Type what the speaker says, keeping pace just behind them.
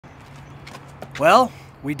Well,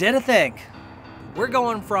 we did a thing. We're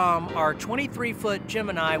going from our 23-foot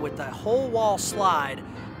Gemini with the whole wall slide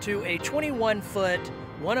to a 21-foot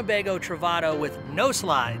Winnebago Travato with no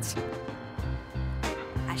slides.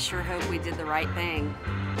 I sure hope we did the right thing.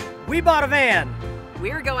 We bought a van.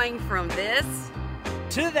 We're going from this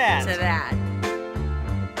to that. To that.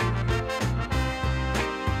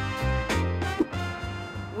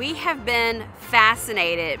 We have been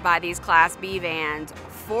fascinated by these Class B vans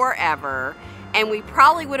forever, and we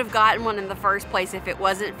probably would have gotten one in the first place if it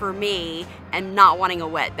wasn't for me and not wanting a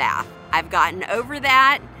wet bath. I've gotten over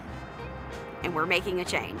that, and we're making a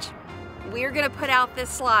change. We're gonna put out this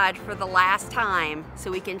slide for the last time so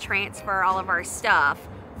we can transfer all of our stuff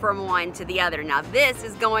from one to the other. Now this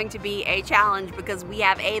is going to be a challenge because we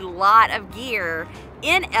have a lot of gear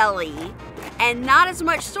in LE and not as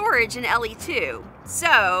much storage in LE2.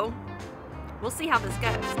 So we'll see how this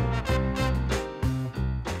goes.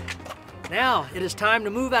 Now it is time to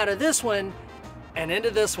move out of this one and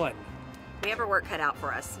into this one. We have our work cut out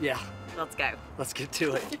for us. Yeah. Let's go. Let's get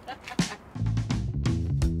to it.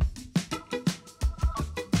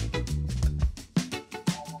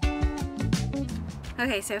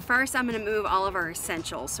 Okay, so first I'm gonna move all of our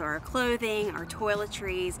essentials. So our clothing, our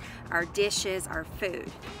toiletries, our dishes, our food.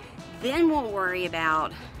 Then we'll worry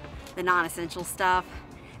about the non-essential stuff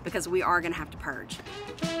because we are gonna have to purge.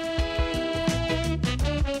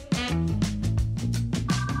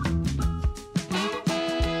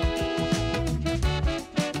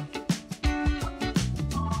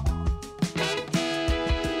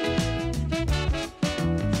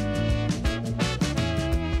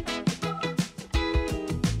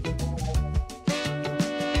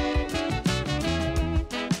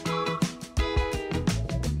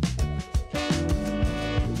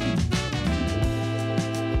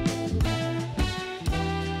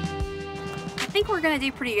 I think we're gonna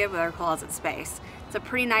do pretty good with our closet space. It's a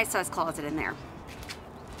pretty nice sized closet in there.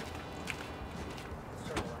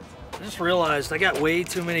 I just realized I got way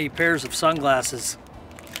too many pairs of sunglasses.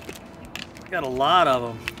 I got a lot of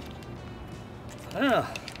them.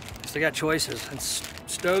 Oh, so I got choices. And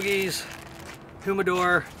stogies,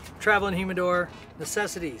 humidor, traveling humidor,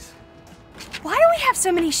 necessities. Why do we have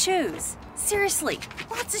so many shoes? Seriously,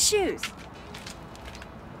 lots of shoes.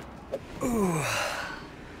 Ooh.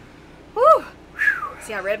 Woo!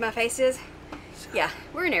 See how red my face is? Yeah,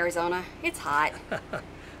 we're in Arizona. It's hot.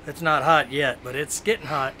 It's not hot yet, but it's getting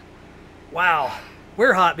hot. Wow.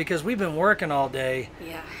 We're hot because we've been working all day.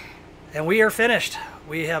 Yeah. And we are finished.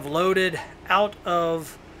 We have loaded out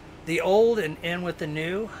of the old and in with the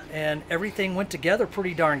new, and everything went together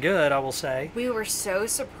pretty darn good, I will say. We were so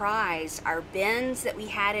surprised. Our bins that we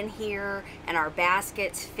had in here and our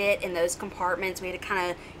baskets fit in those compartments. We had to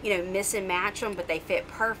kind of, you know, mix and match them, but they fit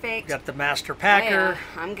perfect. Got the master packer. Oh,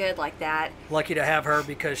 yeah. I'm good like that. Lucky to have her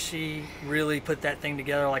because she really put that thing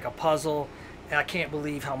together like a puzzle. And I can't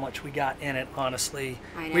believe how much we got in it, honestly.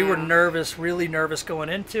 I know. We were nervous, really nervous going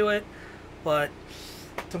into it, but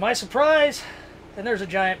to my surprise, and there's a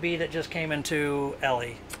giant bee that just came into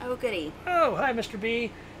Ellie. Oh, goody. Oh, hi, Mr.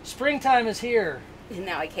 B. Springtime is here. And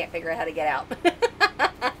now I can't figure out how to get out.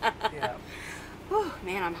 Yeah. Whew,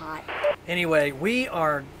 man, I'm hot. Anyway, we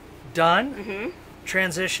are done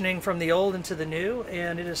transitioning from the old into the new,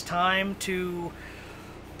 and it is time to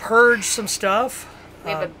purge some stuff.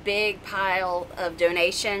 We have a big pile of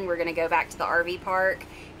donation. We're going to go back to the RV park,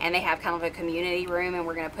 and they have kind of a community room, and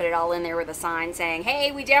we're going to put it all in there with a sign saying,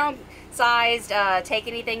 hey, we downsized, take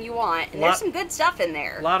anything you want. And there's some good stuff in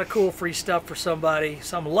there. A lot of cool free stuff for somebody,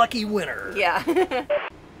 some lucky winner. Yeah.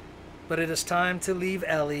 But it is time to leave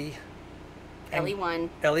Ellie. LE1.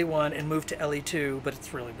 LE1 and move to LE2, but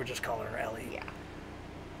it's really, we're just calling her Ellie. Yeah.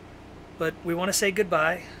 But we want to say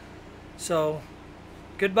goodbye. So,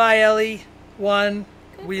 goodbye, Ellie.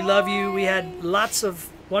 Goodbye. We love you. We had lots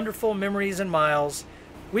of wonderful memories and miles.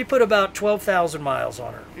 We put about 12,000 miles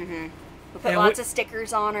on her. We put lots of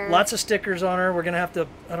stickers on her. Lots of stickers on her. We're going to have to,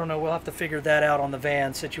 I don't know, we'll have to figure that out on the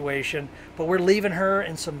van situation. But we're leaving her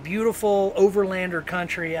in some beautiful overlander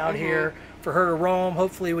country out here for her to roam.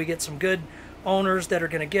 Hopefully we get some good owners that are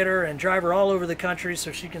going to get her and drive her all over the country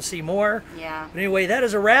so she can see more. Yeah. But anyway, that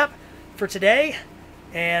is a wrap for today.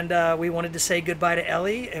 And we wanted to say goodbye to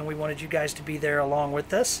Ellie, and we wanted you guys to be there along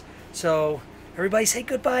with us. So everybody say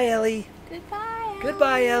goodbye, Ellie. Goodbye, Ellie.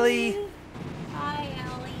 Goodbye, Ellie. Bye,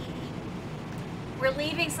 Ellie. We're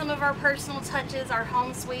leaving some of our personal touches, our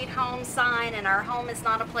home sweet home sign, and our home is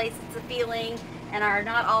not a place, it's a feeling, and our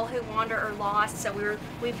not all who wander are lost. So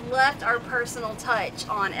we've left our personal touch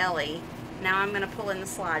on Ellie. Now I'm going to pull in the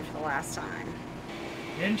slide for the last time.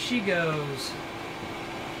 In she goes.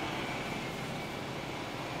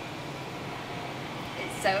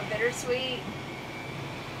 So bittersweet.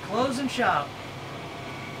 Close and shop.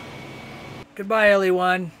 Goodbye,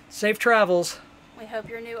 Ellie1. Safe travels. We hope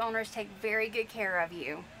your new owners take very good care of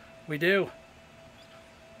you. We do.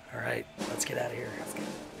 All right, let's get out of here. Let's go.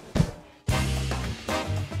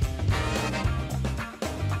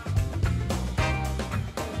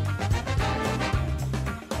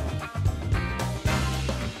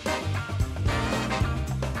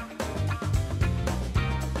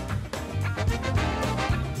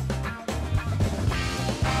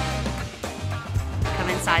 Come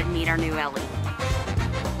inside and meet our new Ellie.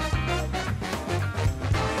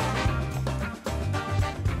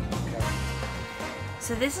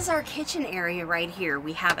 So this is our kitchen area right here.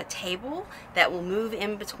 We have a table that will move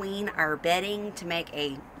in between our bedding to make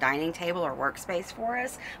a dining table or workspace for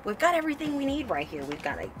us. We've got everything we need right here. We've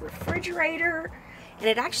got a refrigerator, and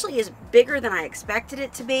it actually is bigger than I expected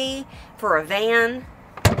it to be for a van.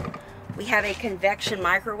 We have a convection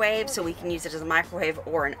microwave, so we can use it as a microwave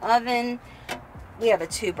or an oven. We have a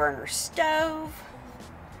 2-burner stove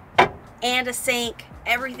and a sink,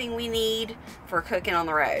 everything we need for cooking on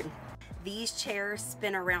the road. These chairs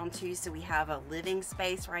spin around too, so we have a living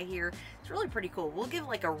space right here. It's really pretty cool. We'll give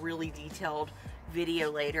like a really detailed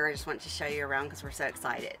video later. I just want to show you around because we're so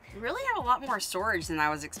excited. We really have a lot more storage than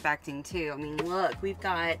I was expecting too. I mean, look, we've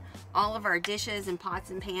got all of our dishes and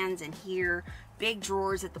pots and pans in here, big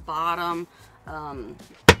drawers at the bottom.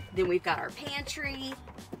 Then we've got our pantry.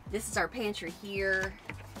 This is our pantry here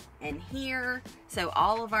and here. So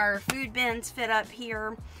all of our food bins fit up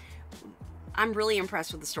here. I'm really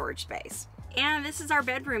impressed with the storage space. And this is our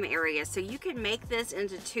bedroom area, so you can make this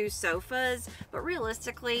into 2 sofas, but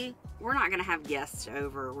realistically, we're not gonna have guests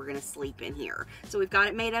over. We're gonna sleep in here. So we've got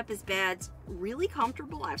it made up as beds, really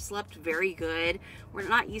comfortable. I've slept very good. We're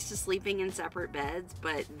not used to sleeping in separate beds,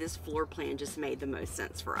 but this floor plan just made the most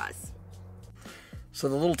sense for us. So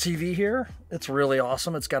the little TV here, it's really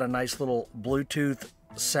awesome. It's got a nice little Bluetooth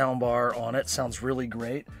soundbar on it. Sounds really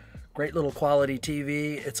great. Great little quality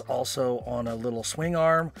TV. It's also on a little swing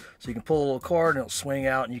arm, so you can pull a little cord and it'll swing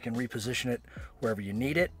out and you can reposition it wherever you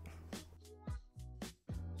need it.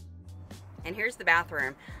 And here's the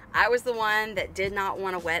bathroom. I was the one that did not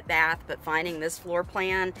want a wet bath, but finding this floor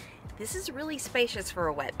plan, this is really spacious for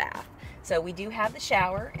a wet bath. So we do have the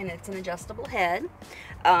shower, and it's an adjustable head.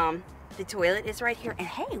 The toilet is right here, and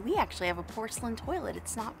hey, we actually have a porcelain toilet.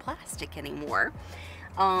 It's not plastic anymore.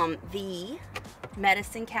 The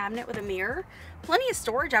medicine cabinet with a mirror, plenty of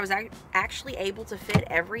storage. I was actually able to fit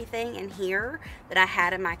everything in here that I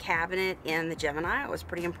had in my cabinet in the Gemini. I was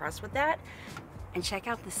pretty impressed with that. And check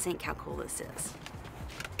out the sink, how cool this is.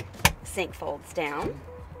 Sink folds down,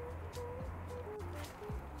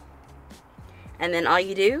 and then all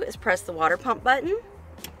you do is press the water pump button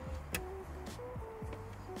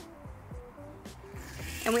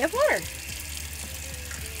and we have water.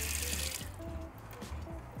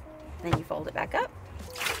 Then you fold it back up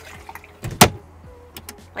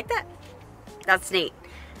like that. That's neat.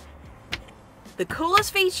 The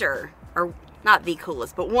coolest feature, or not the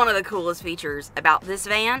coolest, but one of the coolest features about this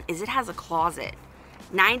van is it has a closet.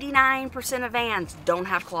 99% of vans don't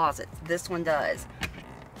have closets. This one does.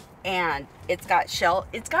 And it's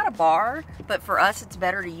got a bar, but for us it's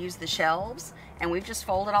better to use the shelves. And we've just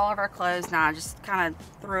folded all of our clothes. Now I just kind of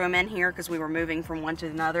threw them in here because we were moving from one to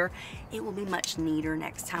another. It will be much neater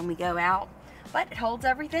next time we go out. But it holds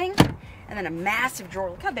everything. And then a massive drawer.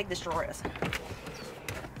 Look how big this drawer is.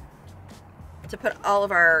 To put all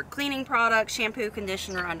of our cleaning products, shampoo,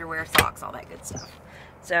 conditioner, underwear, socks, all that good stuff.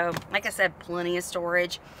 So, like I said, plenty of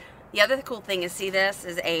storage. The other cool thing is, see, this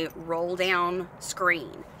is a roll down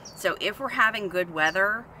screen. So if we're having good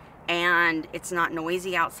weather and it's not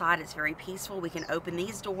noisy outside, it's very peaceful, we can open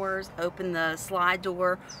these doors, open the slide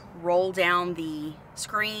door, roll down the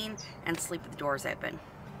screen, and sleep with the doors open.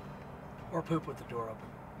 Or poop with the door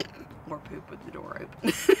open. Or poop with the door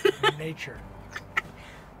open. Nature.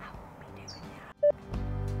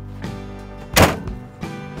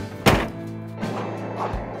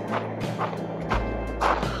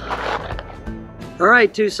 All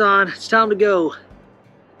right, Tucson, it's time to go.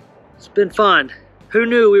 It's been fun. Who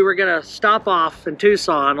knew we were gonna stop off in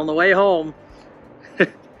Tucson on the way home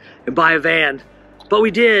and buy a van? But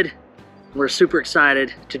we did. We're super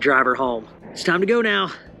excited to drive her home. It's time to go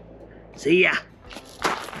now. See ya.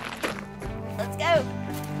 Let's go.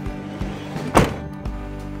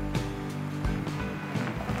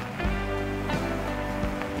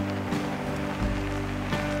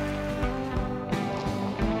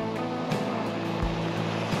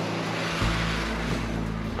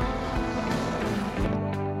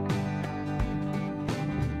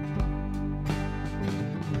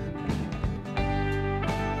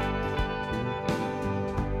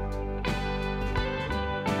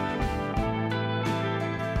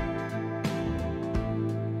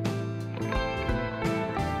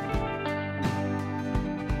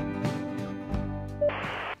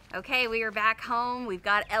 Okay, we are back home. We've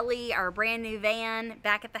got Ellie, our brand new van,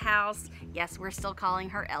 back at the house. Yes, we're still calling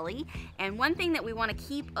her Ellie. And one thing that we want to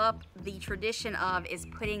keep up the tradition of is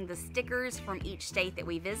putting the stickers from each state that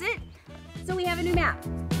we visit. So we have a new map.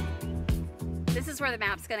 This is where the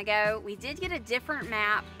map's gonna go. We did get a different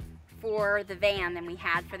map for the van than we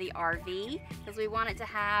had for the RV because we want it to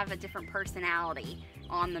have a different personality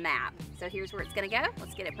on the map. So here's where it's gonna go.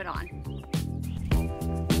 Let's get it put on.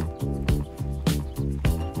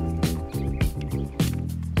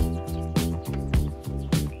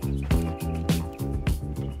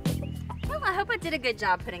 Well, I hope I did a good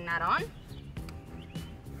job putting that on.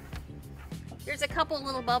 There's a couple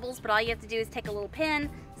little bubbles, but all you have to do is take a little pin,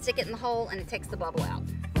 stick it in the hole, and it takes the bubble out.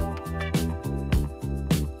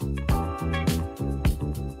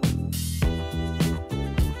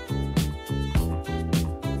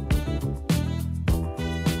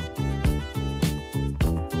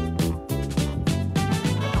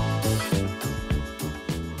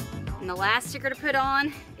 And the last sticker to put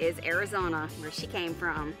on is Arizona, where she came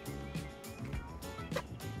from.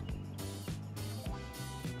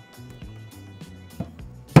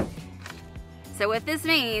 So what this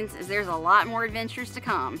means is there's a lot more adventures to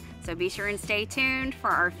come. So be sure and stay tuned for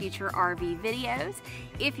our future RV videos.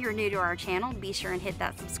 If you're new to our channel, be sure and hit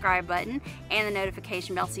that subscribe button and the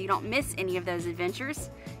notification bell so you don't miss any of those adventures,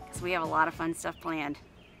 because we have a lot of fun stuff planned.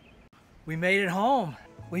 We made it home.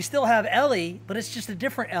 We still have Ellie, but it's just a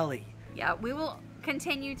different Ellie. Yeah, we will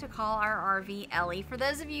continue to call our RV Ellie. For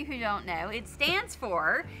those of you who don't know, it stands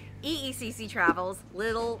for EECC Travels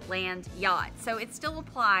Little Land Yacht. So it still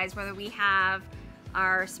applies whether we have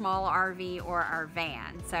our small RV or our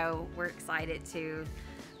van. So we're excited to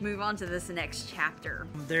move on to this next chapter.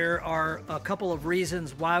 There are a couple of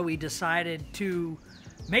reasons why we decided to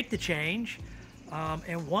make the change.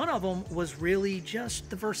 And one of them was really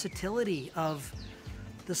just the versatility of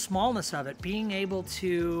the smallness of it, being able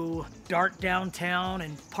to dart downtown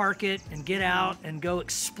and park it and get out and go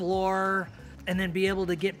explore and then be able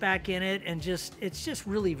to get back in it, and it's just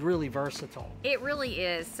really, really versatile. It really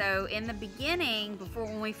is. So in the beginning,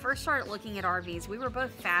 when we first started looking at RVs, we were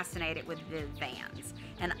both fascinated with the vans.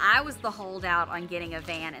 And I was the holdout on getting a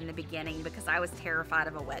van in the beginning because I was terrified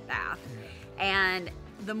of a wet bath. Yeah. And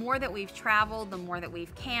the more that we've traveled, the more that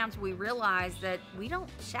we've camped, we realized that we don't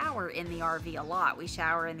shower in the RV a lot. We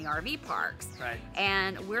shower in the RV parks. Right.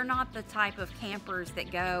 And we're not the type of campers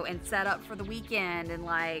that go and set up for the weekend and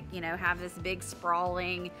have this big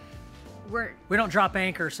sprawling. We don't drop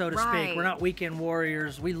anchor, so to right. speak. We're not weekend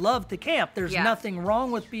warriors. We love to camp. There's yeah. nothing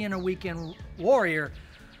wrong with being a weekend warrior.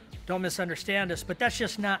 Don't misunderstand us, but that's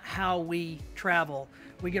just not how we travel.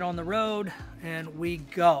 We get on the road and we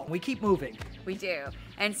go. We keep moving. We do.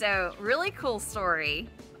 And so, really cool story.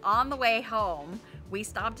 On the way home, we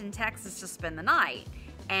stopped in Texas to spend the night.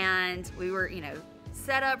 And we were,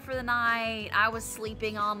 set up for the night. I was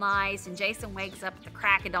sleeping all nice. And Jason wakes up at the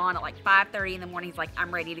crack of dawn at like 5:30 in the morning. He's like,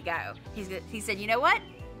 I'm ready to go. He said, you know what?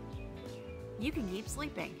 You can keep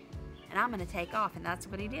sleeping. And I'm going to take off, and that's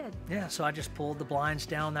what he did. Yeah, so I just pulled the blinds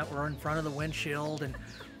down that were in front of the windshield and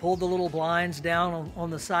pulled the little blinds down on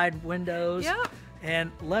the side windows. Yep.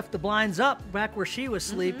 And left the blinds up back where she was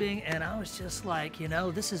sleeping. Mm-hmm. And I was just like,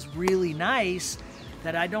 this is really nice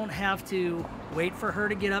that I don't have to wait for her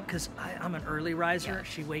to get up, because I'm an early riser. Yeah.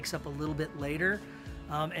 She wakes up a little bit later.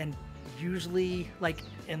 And usually, like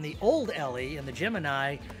in the old Ellie, in the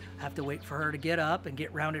Gemini, have to wait for her to get up and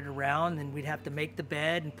get rounded around, and we'd have to make the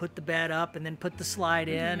bed and put the bed up and then put the slide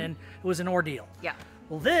in, and it was an ordeal. Yeah.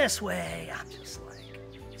 Well, this way, I'm just like,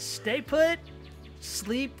 stay put,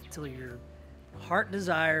 sleep till your heart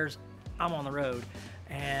desires. I'm on the road.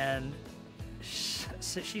 And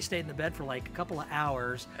she stayed in the bed for like a couple of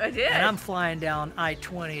hours. I did. And I'm flying down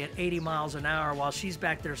I-20 at 80 miles an hour while she's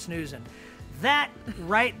back there snoozing. That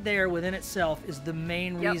right there within itself is the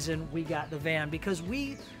main reason we got the van, because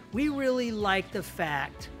we really like the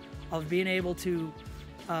fact of being able to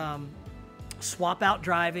swap out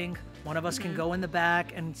driving. One of us can go in the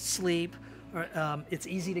back and sleep. It's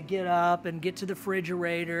easy to get up and get to the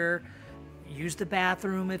refrigerator, use the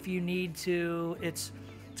bathroom if you need to. It's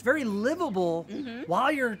very livable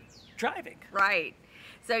while you're driving. Right.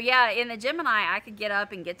 So yeah, in the Gemini, I could get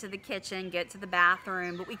up and get to the kitchen, get to the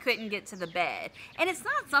bathroom, but we couldn't get to the bed. And it's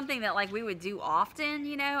not something that like we would do often,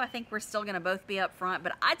 I think we're still gonna both be up front,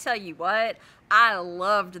 but I tell you what, I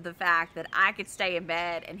loved the fact that I could stay in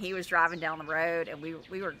bed and he was driving down the road and we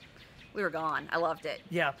were gone. I loved it.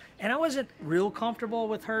 Yeah, and I wasn't real comfortable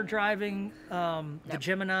with her driving the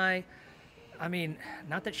Gemini. I mean,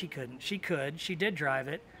 not that she couldn't. She could. She did drive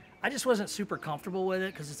it. I just wasn't super comfortable with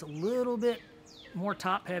it because it's a little bit more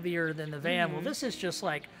top heavier than the van. Well, this is just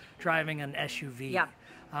like driving an SUV. Yeah.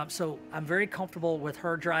 So I'm very comfortable with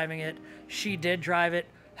her driving it. She did drive it,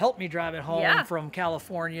 helped me drive it home from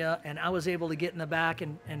California, and I was able to get in the back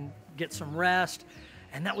and get some rest.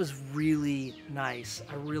 And that was really nice.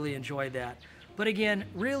 I really enjoyed that. But again,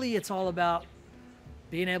 really it's all about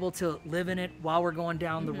being able to live in it while we're going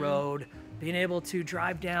down the road, being able to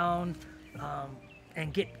drive down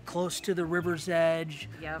and get close to the river's edge,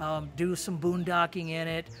 do some boondocking in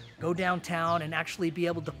it, go downtown and actually be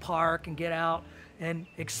able to park and get out and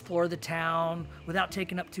explore the town without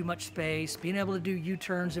taking up too much space, being able to do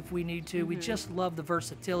U-turns if we need to. We just love the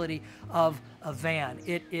versatility of a van.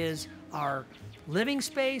 It is our living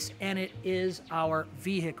space and it is our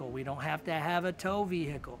vehicle. We don't have to have a tow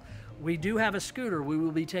vehicle. We do have a scooter. We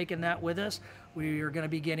will be taking that with us. We are going to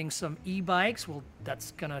be getting some e-bikes. Well,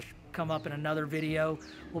 that's going to come up in another video.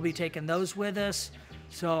 We'll be taking those with us.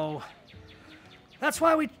 So that's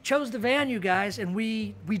why we chose the van, you guys, and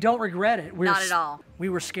we don't regret it. Not at all. We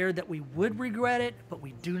were scared that we would regret it, but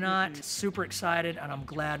we do not. Super excited, and I'm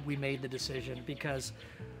glad we made the decision because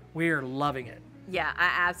we are loving it. Yeah,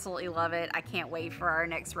 I absolutely love it. I can't wait for our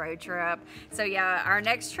next road trip. So yeah, our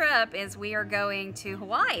next trip is we are going to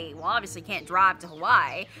Hawaii. Well, obviously can't drive to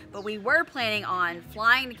Hawaii, but we were planning on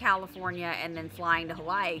flying to California and then flying to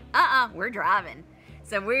Hawaii. We're driving.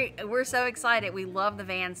 So we're so excited. We love the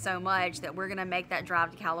van so much that we're gonna make that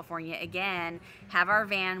drive to California again, have our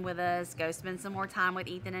van with us, go spend some more time with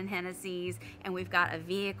Ethan and Hennessy's, and we've got a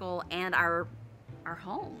vehicle and our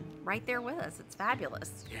home right there with us. It's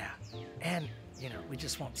fabulous. Yeah, and you know, we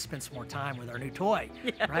just want to spend some more time with our new toy,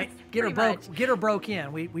 right? Get her broke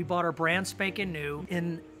in. We bought her brand spanking new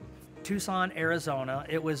in Tucson, Arizona.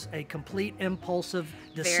 It was a complete impulsive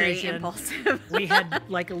decision. Very impulsive. We had,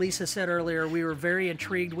 like Alisa said earlier, we were very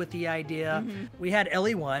intrigued with the idea. We had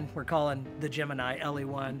LE1, we're calling the Gemini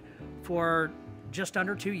LE1, for just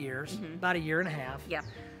under 2 years, about a year and a half. Yeah.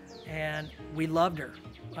 And we loved her.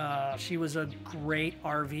 She was a great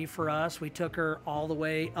RV for us. We took her all the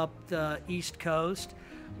way up the East Coast.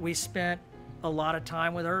 We spent a lot of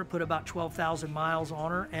time with her, put about 12,000 miles on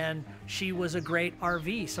her, and she was a great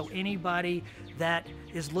RV. So anybody that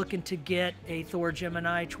is looking to get a Thor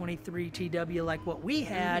Gemini 23TW like what we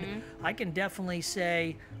had, I can definitely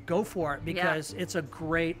say go for it because it's a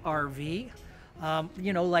great RV.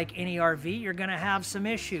 You know, like any RV, you're gonna have some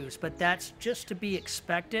issues, but that's just to be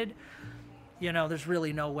expected. You know, there's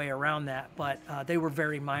really no way around that, but they were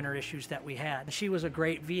very minor issues that we had. She was a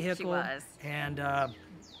great vehicle. She was. And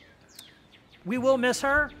we will miss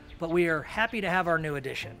her, but we are happy to have our new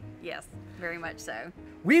addition. Yes, very much so.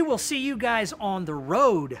 We will see you guys on the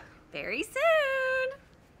road very soon.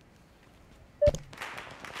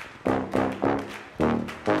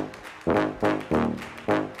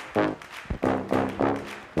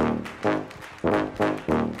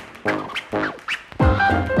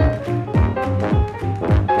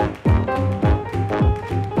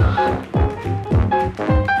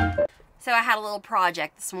 So I had a little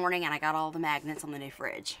project this morning and I got all the magnets on the new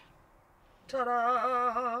fridge.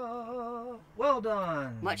 Ta-da! Well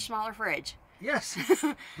done. Much smaller fridge. Yes,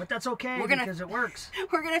 but that's okay because it works.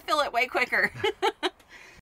 We're gonna fill it way quicker.